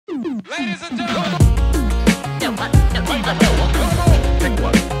Ladies and gentlemen. Pick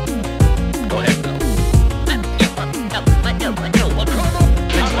one. Go ahead. Go ahead.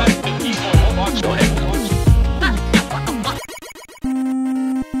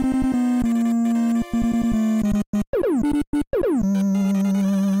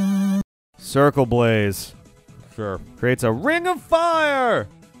 Circle Blaze. Sure. Creates a ring of fire.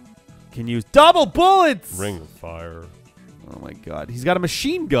 Can use double bullets. Ring of fire. Oh my god. He's got a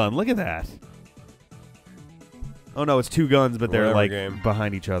machine gun. Look at that. Oh no, it's two guns, but they're like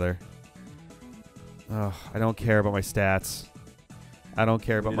behind each other. Oh, I don't care about my stats. I don't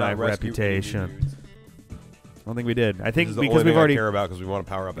care about my reputation. I don't think we did. I think because we've already care about because we want to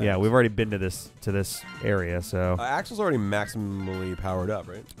power up. Yeah, we've already been to this area. So Axel's already maximally powered up,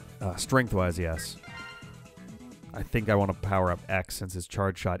 right? Strength-wise, yes. I think I want to power up X since his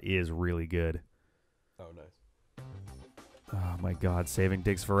charge shot is really good. Oh, nice. Oh my god, saving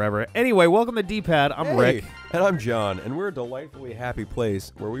takes forever. Anyway, welcome to D-Pad. I'm Rick. And I'm John, and we're a delightfully happy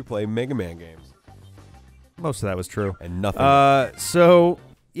place where we play Mega Man games. Most of that was true. And nothing. So,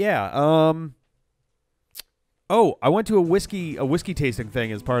 yeah, oh, I went to a whiskey tasting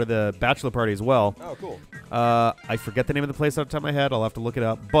thing as part of the bachelor party as well. Oh, cool. I forget the name of the place off the top of my head. I'll have to look it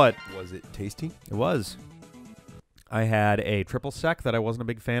up. But was it tasty? It was. I had a triple sec that I wasn't a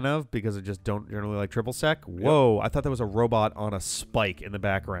big fan of because I just don't generally like triple sec. Whoa, I thought that was a robot on a spike in the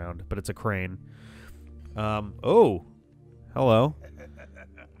background, but it's a crane. Oh, hello.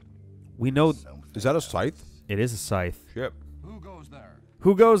 We know. Is that a scythe? It is a scythe. Ship. Who goes there?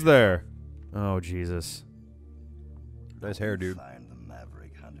 Who goes there? Oh, Jesus. Nice hair, dude. Find the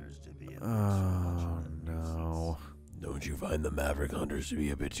Maverick Hunters to be Oh, no. Don't you find the Maverick Hunters to be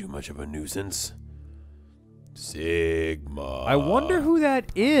a bit too much of a nuisance? Sigma. I wonder who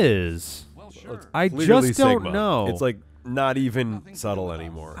that is. Well, sure. I Clearly just don't Sigma. know. It's like not even subtle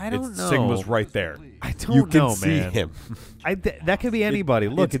anymore. I don't know. Sigma's right there. I don't You can know, see man. him. That could be anybody.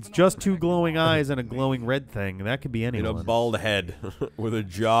 Look, it's just two glowing eyes and a glowing red thing. That could be In anyone. a bald head with a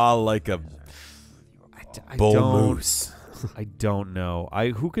jaw like a I bull don't, moose. I don't know.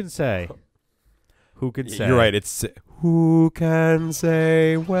 Who can say? Who can say? You're right. It's who can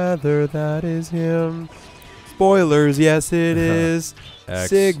say whether that is him? Spoilers. Yes, it is.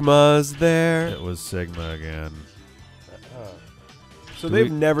 X. Sigma's there. It was Sigma again. So Do they've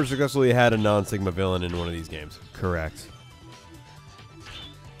we- never successfully had a non-Sigma villain in one of these games. Correct.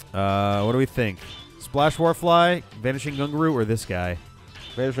 What do we think? Splash Warfly, Vanishing Gungaroo, or this guy?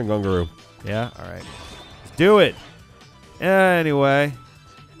 Vanishing Gungaroo. Yeah? Alright. Let's do it! Anyway.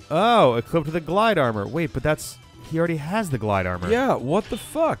 Oh, equipped with the glide armor. Wait, but that's... He already has the glide armor. Yeah, what the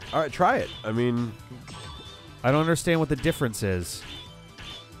fuck? All right, try it. I mean... I don't understand what the difference is.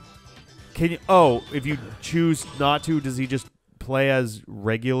 Can you... Oh, if you choose not to, does he just play as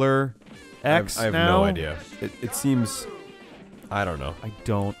regular X I have now? no idea. It seems... I don't know. I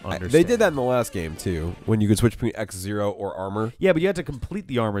don't understand. They did that in the last game, too, when you could switch between X0 or armor. Yeah, but you had to complete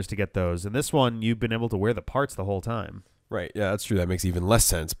the armors to get those. In this one, you've been able to wear the parts the whole time. Right, yeah, that's true. That makes even less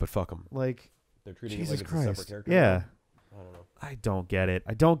sense, but fuck them. Like, They're treating Jesus it like it's Christ. a separate character. Yeah. I don't know. I don't get it.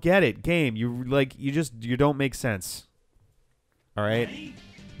 I don't get it. Game, you don't make sense. All right?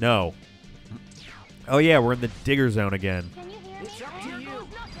 No. Oh, yeah, we're in the digger zone again. Can you hear me? It's up to you. Can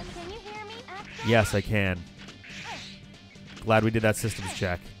you hear me? Actually, Yes, I can. Glad we did that systems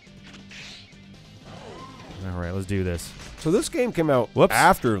check. All right, let's do this. So this game came out Whoops.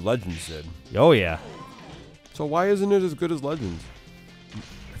 after Legends did. Oh, yeah. So why isn't it as good as Legends?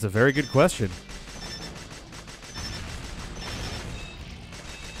 That's a very good question.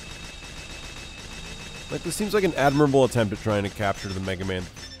 Like, this seems like an admirable attempt at trying to capture the Mega Man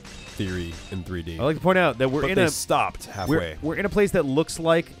theory in 3D. I'd like to point out that we're but in they a stopped halfway. we're in a place that looks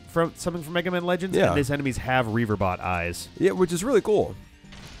like from something from Mega Man Legends, Yeah. and these enemies have Reaverbot eyes. Yeah, which is really cool.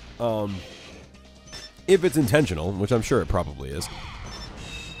 If it's intentional, which I'm sure it probably is.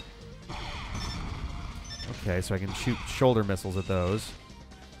 Okay, so I can shoot shoulder missiles at those.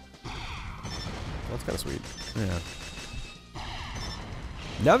 That's kind of sweet. Yeah.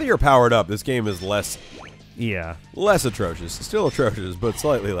 Now that you're powered up, this game is less atrocious. Still atrocious, but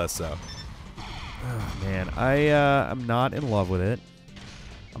slightly less so. Oh, man, I'm not in love with it.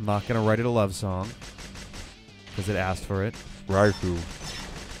 I'm not gonna write it a love song because it asked for it. Raichu.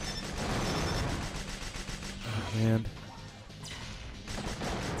 Oh, man.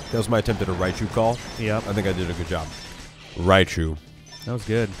 That was my attempt at a Raichu call. Yep, I think I did a good job. Raichu. that was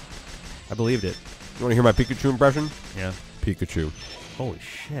good. I believed it. You want to hear my Pikachu impression? Yeah. Pikachu. Holy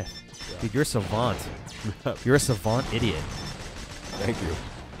shit, dude, you're a savant. You're a savant idiot. Thank you.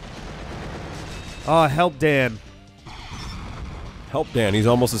 Oh, help, Dan. Help Dan. He's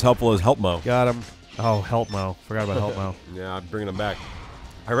almost as helpful as Help Mo. Got him. Oh, Help Mo. Forgot about Help Mo. Yeah, I'm bringing him back.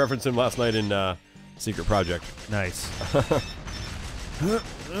 I referenced him last night in Secret Project. Nice.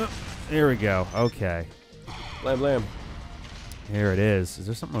 Here we go. Okay. Lamb, lamb. Here it is. Is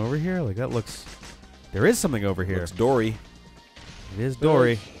there something over here? Like, that looks... There is something over here. It's Dory. It is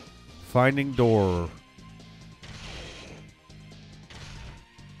Dory. Finding door.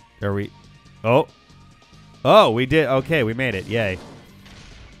 There we... Oh. Oh, we did. Okay, we made it. Yay.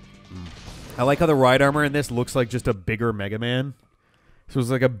 I like how the ride armor in this looks like just a bigger Mega Man. So it's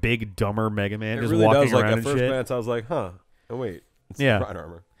like a big, dumber Mega Man It just really walking does. Like around at and first shit. glance, I was like, huh. Oh, wait. It's Yeah. the ride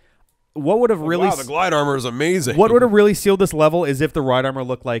armor. What would have really... Wow, the glide armor is amazing. What would have really sealed this level is if the ride armor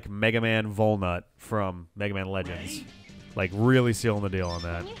looked like Mega Man Volnut from Mega Man Legends. Like, really sealing the deal on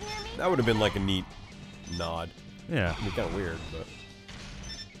that. Can you hear me? That would have been like a neat nod. Yeah. It'd be kind of weird, but...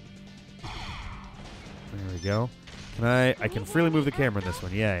 There we go. Can I can freely move the camera in this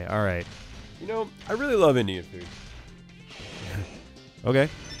one. Yay. All right. You know, I really love Indian food. Okay.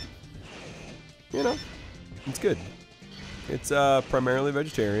 You know, it's good. It's primarily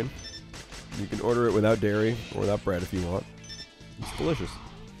vegetarian. You can order it without dairy or without bread if you want. It's delicious.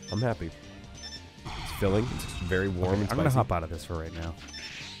 I'm happy. It's filling. It's very warm and I'm spicy. going to hop out of this for right now.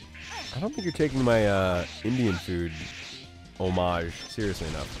 I don't think you're taking my Indian food homage seriously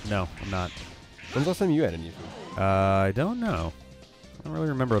enough. No, I'm not. When's the last time you had Indian food? I don't know. I don't really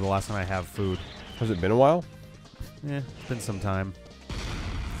remember the last time I have food. Has it been a while? Yeah, it's been some time.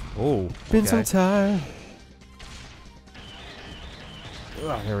 Oh, Been okay. some time.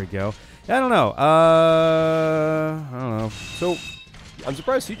 Ugh, there we go. I don't know. I don't know. So, I'm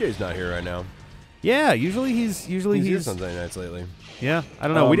surprised CJ's not here right now. Yeah, usually he's He's here Sunday nights lately. Yeah, I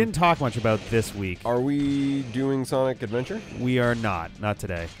don't know. We didn't talk much about this week. Are we doing Sonic Adventure? We are not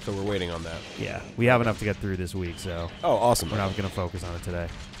today. So we're waiting on that. Yeah, we have enough to get through this week, so Oh, awesome. we're not going to focus on it today.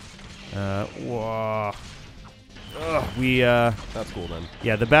 Whoa. Ugh, That's cool then.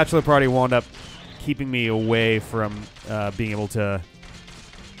 yeah, the bachelor party wound up keeping me away from being able to.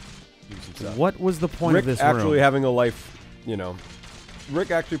 Do some stuff. What was the point Rick of this actually room? having a life, you know.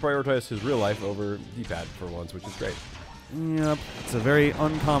 Rick actually prioritized his real life over D-pad for once, which is great. Yep, it's a very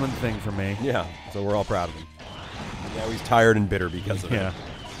uncommon thing for me. Yeah, so we're all proud of him. Now he's tired and bitter because of Yeah. it.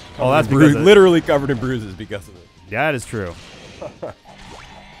 Oh, that's Bruised, because of, literally covered in bruises because of it. that is true.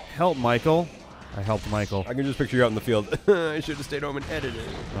 Help Michael. I helped Michael. I can just picture you out in the field. I should have stayed home and edited.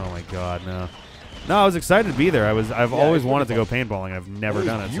 Oh my God, no. No, I was excited to be there. I've always it's wanted to go wonderful. paintballing. I've never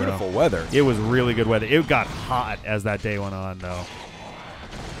done it. Beautiful So. weather. It was really good weather. It got hot as that day went on, though.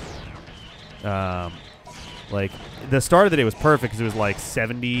 Like the start of the day was perfect because it was like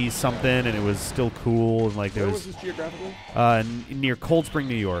 70 something, and it was still cool, and like there Where was was this geographically? near Cold Spring,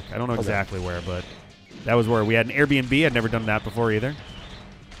 New York. I don't know Okay. exactly where, but that was where we had an Airbnb. I'd never done that before either.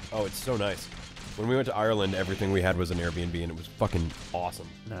 Oh, it's so nice. When we went to Ireland, everything we had was an Airbnb, and it was fucking awesome.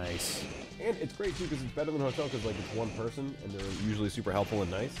 Nice. And it's great too because it's better than a hotel because like it's one person and they're usually super helpful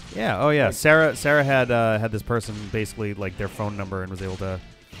and nice. Yeah. Oh yeah. Like- Sarah had this person basically like their phone number and was able to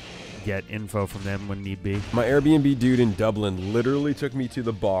get info from them when need be. My Airbnb dude in Dublin literally took me to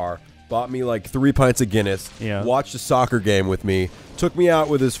the bar, bought me like 3 pints of Guinness, Yeah. watched a soccer game with me, took me out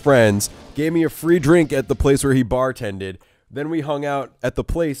with his friends, gave me a free drink at the place where he bartended. Then we hung out at the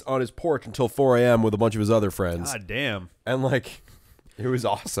place on his porch until 4 a.m. with a bunch of his other friends. God damn. And like, it was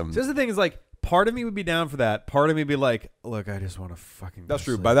awesome. So that's the thing is like part of me would be down for that. Part of me would be like, look, I just want to fucking. That's go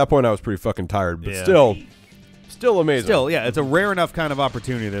true. sleep. By that point, I was pretty fucking tired, but Yeah. still amazing. Still, yeah, it's a rare enough kind of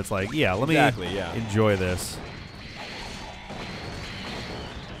opportunity that's like, yeah, let me Exactly, yeah. enjoy this.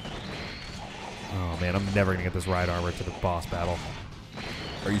 Oh man, I'm never gonna get this ride armor to the boss battle.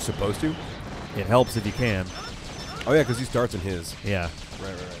 Are you supposed to? It helps if you can. Oh yeah, because he starts in his. Yeah.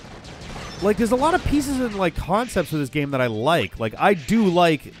 Right. Like, there's a lot of pieces and like concepts of this game that I like. Like, I do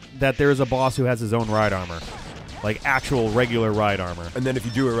like that there's a boss who has his own ride armor, like actual regular ride armor. And then if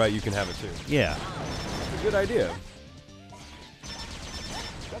you do it right, you can have it too. Yeah. It's a good idea.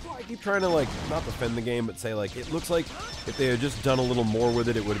 That's why I keep trying to like not defend the game, but say like it looks like if they had just done a little more with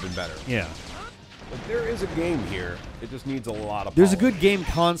it, it would have been better. Yeah. Like there is a game here. It just needs a lot of. There's a polish. good game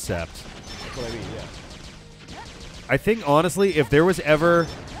concept. That's what I mean. Yeah. I think, honestly, if there was ever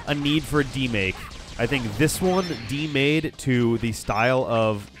a need for a demake, I think this one demade to the style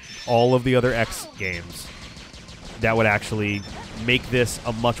of all of the other X games, that would actually make this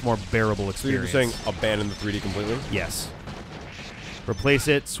a much more bearable So you're experience. just saying abandon the 3D completely? Yes. Replace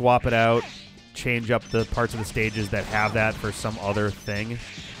it, swap it out, change up the parts of the stages that have that for some other thing,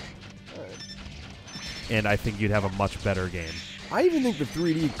 All right. and I think you'd have a much better game. I even think the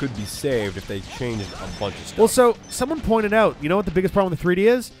 3D could be saved if they changed a bunch of stuff. Well, so someone pointed out, you know what the biggest problem with the 3D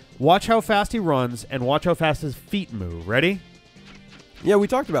is? Watch how fast he runs and watch how fast his feet move. Ready? Yeah, we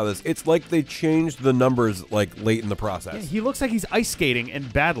talked about this. It's like they changed the numbers like late in the process. Yeah, he looks like he's ice skating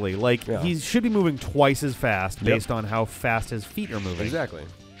and badly. Like Yeah. he should be moving twice as fast Yep. based on how fast his feet are moving. Exactly.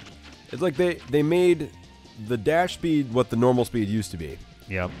 It's like they made the dash speed what the normal speed used to be.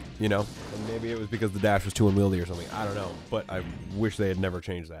 Yep. You know? And maybe it was because the dash was too unwieldy or something. I don't know. But I wish they had never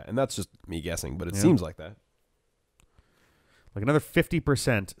changed that. And that's just me guessing, but it Yeah. seems like that. Like another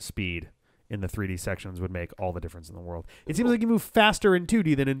 50% speed in the 3D sections would make all the difference in the world. It seems like you move faster in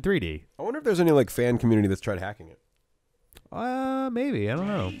 2D than in 3D. I wonder if there's any like fan community that's tried hacking it. Maybe. I don't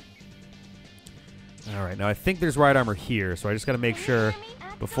know. All right. Now, I think there's ride armor here, so I just got to make sure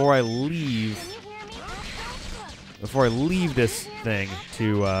before I leave... Before I leave this thing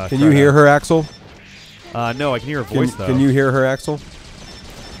to... Can you hear her, Axel? No, I can hear her voice, though. Can you hear her, Axel?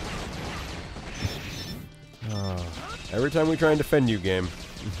 Every time we try and defend you, game,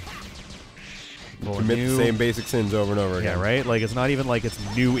 Well, commit the same basic sins over and over again. Yeah, right? Like, it's not even like it's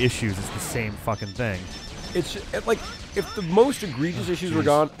new issues. It's the same fucking thing. It's like, if the most egregious issues were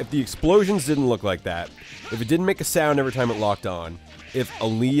gone, if the explosions didn't look like that, if it didn't make a sound every time it locked on, if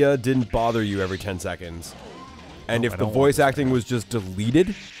Aaliyah didn't bother you every 10 seconds, and if the voice acting was just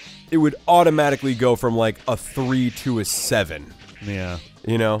deleted, it would automatically go from like a 3 to a 7. Yeah.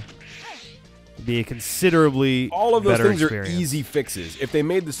 You know? It'd be a considerably All of those better things experience. are easy fixes. If they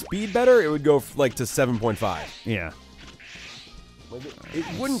made the speed better, it would go like to 7.5. Yeah. Like it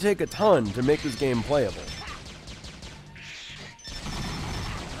wouldn't take a ton to make this game playable.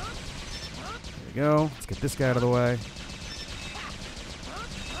 There we go. Let's get this guy out of the way.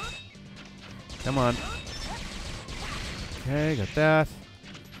 Come on. Okay, got that.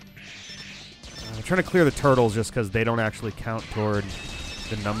 I'm trying to clear the turtles just because they don't actually count toward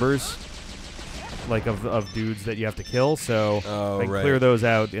the numbers, like of dudes that you have to kill. So I can clear those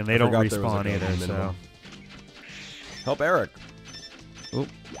out, and they don't forgot there was, respawn like, a either. So minimum. Help Eric. Oop.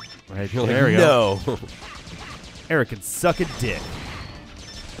 Right, You're there like, we go. no. Eric can suck a dick.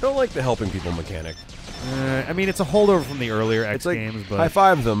 I don't like the helping people mechanic. I mean, it's a holdover from the earlier X It's like games, but high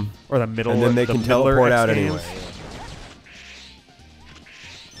five them, or the middle, and then they the can middler teleport X out games. anyway.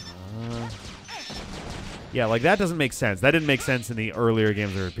 Yeah, like that doesn't make sense. That didn't make sense in the earlier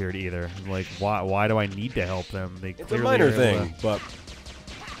games that appeared either. Like, why do I need to help them? They It's a clearly minor are able thing, to- but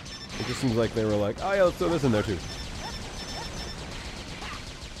it just seems like they were like, oh yeah, let's throw this in there too.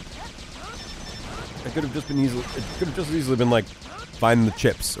 It could have just been easily. It could have just as easily been like, find the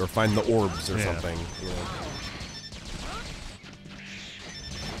chips or find the orbs or Yeah. something. You know?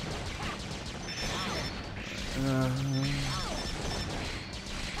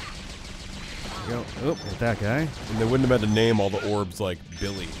 There we go. Oh, got that guy. And they wouldn't have had to name all the orbs like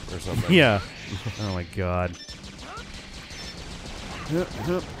Billy or something. Yeah. Oh my god.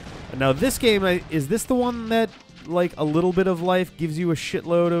 Now this game, is this the one that like a little bit of life gives you a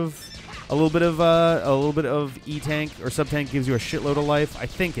shitload of, a little bit of E-tank or sub-tank gives you a shitload of life? I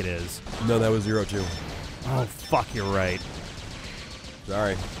think it is. No, that was 0-2. Oh fuck, you're right.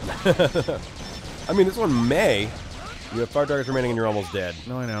 Sorry. I mean, this one may. You have 5 targets remaining and you're almost dead.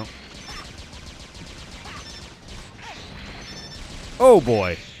 No, I know. Oh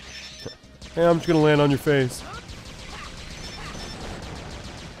boy. Hey, I'm just gonna land on your face.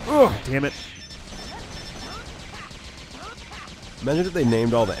 Oh, damn it. Imagine if they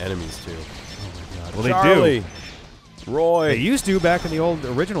named all the enemies too. Well, Charlie, they do. Roy. They used to back in the old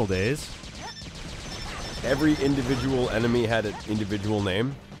original days. Every individual enemy had an individual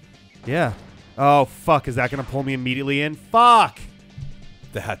name. Yeah. Oh, fuck. Is that going to pull me immediately in? Fuck.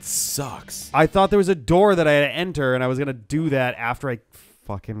 That sucks. I thought there was a door that I had to enter, and I was going to do that after I...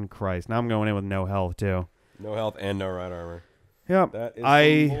 Fucking Christ. Now I'm going in with no health, too. No health and no ride armor. Yep. That is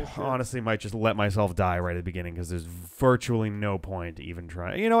I some bullshit. honestly might just let myself die right at the beginning because there's virtually no point to even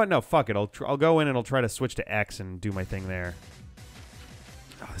try. You know what? No, fuck it. I'll go in and I'll try to switch to X and do my thing there.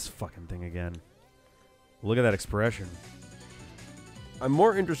 Oh, this fucking thing again. Look at that expression. I'm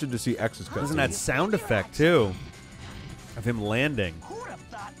more interested to see X's cutscene. Isn't that sound effect, too? Of him landing.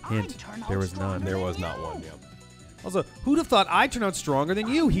 Hint, there was none. There was not one, yeah. Also, who'd have thought I'd turn out stronger than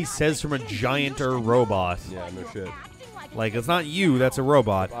you, he says from a gianter robot. Yeah, no shit. Like, it's not you, that's a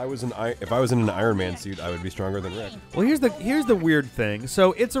robot. If I was in an Iron Man suit, I would be stronger than Rick. Well, here's the weird thing.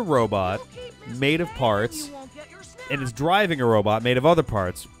 So, it's a robot made of parts, and it's driving a robot made of other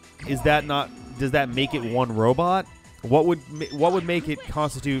parts. Is that not... Does that make it one robot? What would make it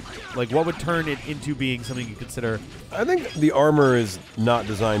constitute... Like, what would turn it into being something you consider... I think the armor is not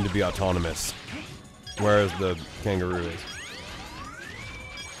designed to be autonomous, whereas the kangaroo is.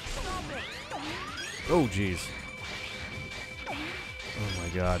 Oh, jeez. Oh, my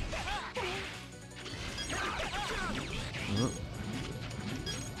God.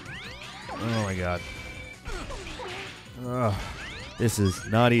 Oh, my God. Ugh. This is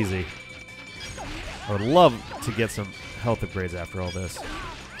not easy. I would love to get some health upgrades after all this.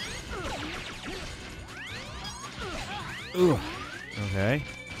 Ugh. Okay.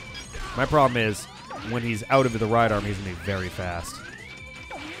 My problem is, when he's out of the right arm, he's going to be very fast.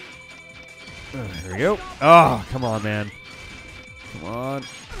 There we go. Oh, come on, man. Come on.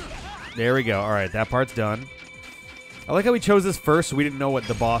 There we go. All right, that part's done. I like how we chose this first, so we didn't know what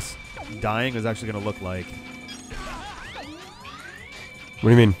the boss dying was actually going to look like. What do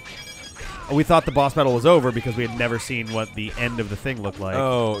you mean? We thought the boss battle was over because we had never seen what the end of the thing looked like.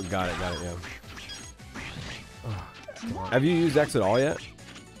 Oh, got it, yeah. Have you used X at all yet?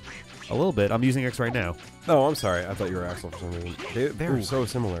 A little bit. I'm using X right now. No, I'm sorry. I thought you were Axel for some reason. They're so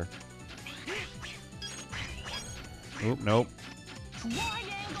similar. Oop, nope. Oh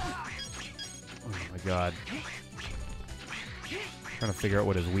my God. Trying to figure out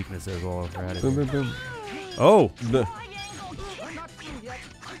what his weakness is while we're at it. Boom, boom, boom. Oh! Bleh.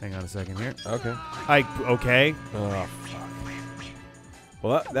 Hang on a second here. Okay. Okay. Oh, fuck.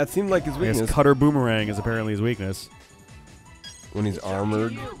 Well, that seemed like his I guess weakness. cutter boomerang is apparently his weakness. When he's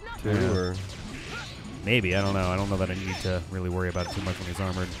armored, too, Yeah. or... Maybe. I don't know. I don't know that I need to really worry about it too much when he's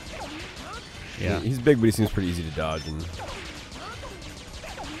armored. Yeah. He's big, but he seems pretty easy to dodge. And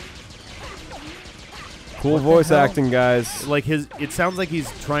cool voice hell? acting, guys. Like it sounds like he's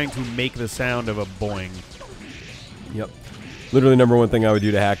trying to make the sound of a boing. Yep. Literally, number one thing I would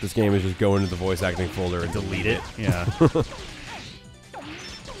do to hack this game is just go into the voice acting folder and Delete it. Yeah.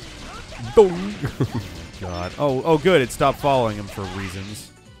 Boom. God. Oh, good. It stopped following him for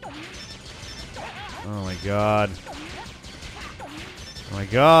reasons. Oh my God. Oh my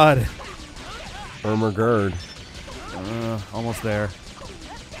God. Irma Gerd. Almost there.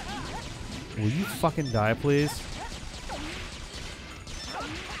 Will you fucking die, please?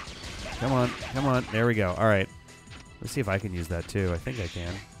 Come on. Come on. There we go. All right. Let's see if I can use that too. I think I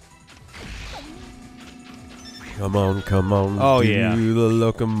can. Come on, come on. Oh, do yeah. the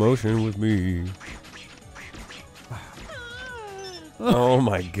locomotion with me. Oh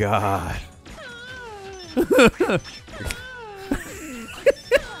my God. Sounds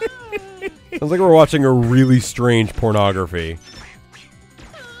like we're watching a really strange pornography.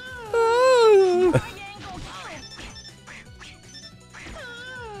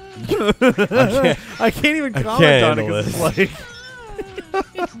 I can't even I comment can't on it handle because it's like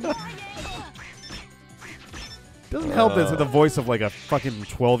doesn't help this with the voice of like a fucking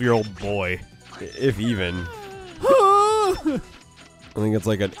 12-year-old boy. If even. I think it's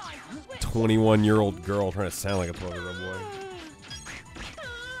like a 21-year-old girl trying to sound like a 12-year-old boy.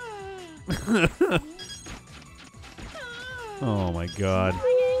 Oh my God.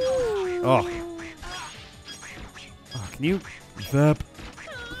 Oh. Can you zap?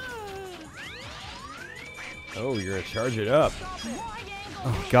 Oh, you're gonna charge it up.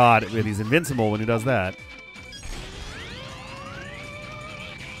 Oh God, he's invincible when he does that.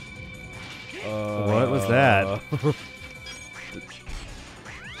 What was that?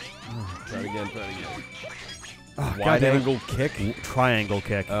 Try it again, try it again. Oh, Wide goddamn it. angle kick? Triangle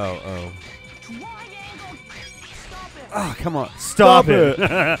kick. Oh. Oh, come on. Stop it.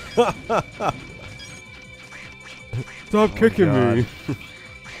 Stop kicking God. me.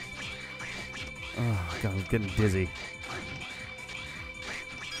 Oh, God, I'm getting dizzy.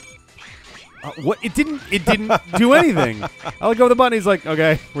 What? It didn't do anything. I let go of the button. He's like,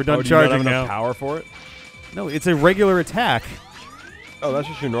 okay, we're done Oh, do you not charging have enough now. power for it? No, it's a regular attack. Oh, that's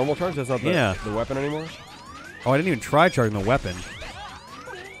just your normal charge? That's not the weapon anymore? Oh, I didn't even try charging the weapon.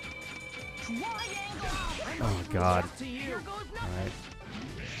 Oh, God. All right.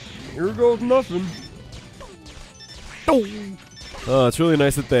 Here goes nothing. Oh, it's really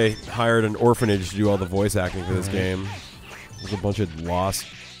nice that they hired an orphanage to do all the voice acting for this game. There's a bunch of lost,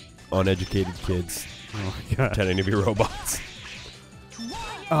 uneducated kids Oh, my God. pretending to be robots.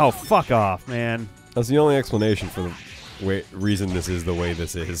 Oh, fuck off, man. That's the only explanation for the reason this is the way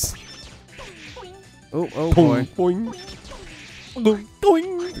this is. Oh, boy. Boing. Doing.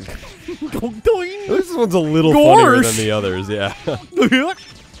 Doing. This one's a little funnier Gorsh. than the others, yeah.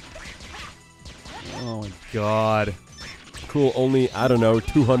 Oh, my God. Cool, only, I don't know,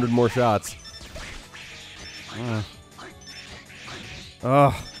 200 more shots.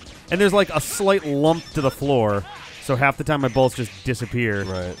 Ugh. And there's like a slight lump to the floor, so half the time my bullets just disappear.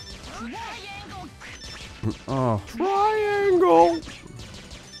 Right. Oh. Triangle!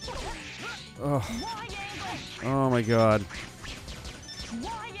 Oh. Oh my God.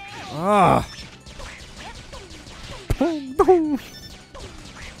 Ah. You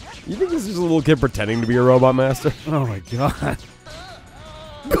think this is a little kid pretending to be a robot master? Oh my god.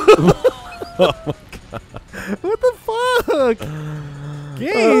 Oh my god. What the fuck?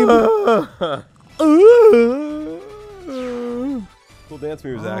 Game. Cool dance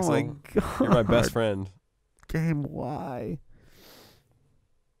moves, Oh Axel. my god. You're my best friend. Game, why?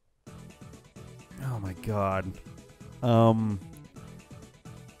 Oh my god.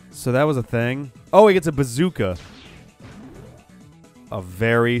 So that was a thing. Oh, he gets a bazooka. A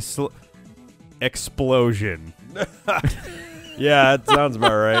very explosion. Yeah, that sounds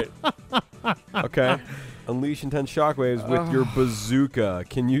about right. Okay. Unleash intense shockwaves with your bazooka.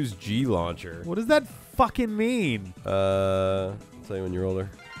 Can use G launcher. What does that fucking mean? I'll tell you when you're older.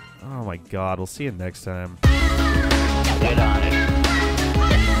 Oh my god, we'll see you next time. Get on it.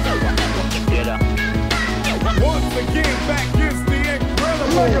 Get up. Once again, back is the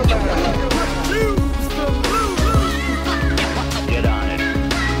incredible. Refuse to lose. Get on it.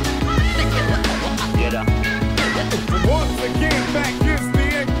 Get up. Once again, back is the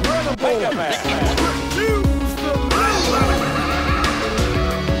incredible.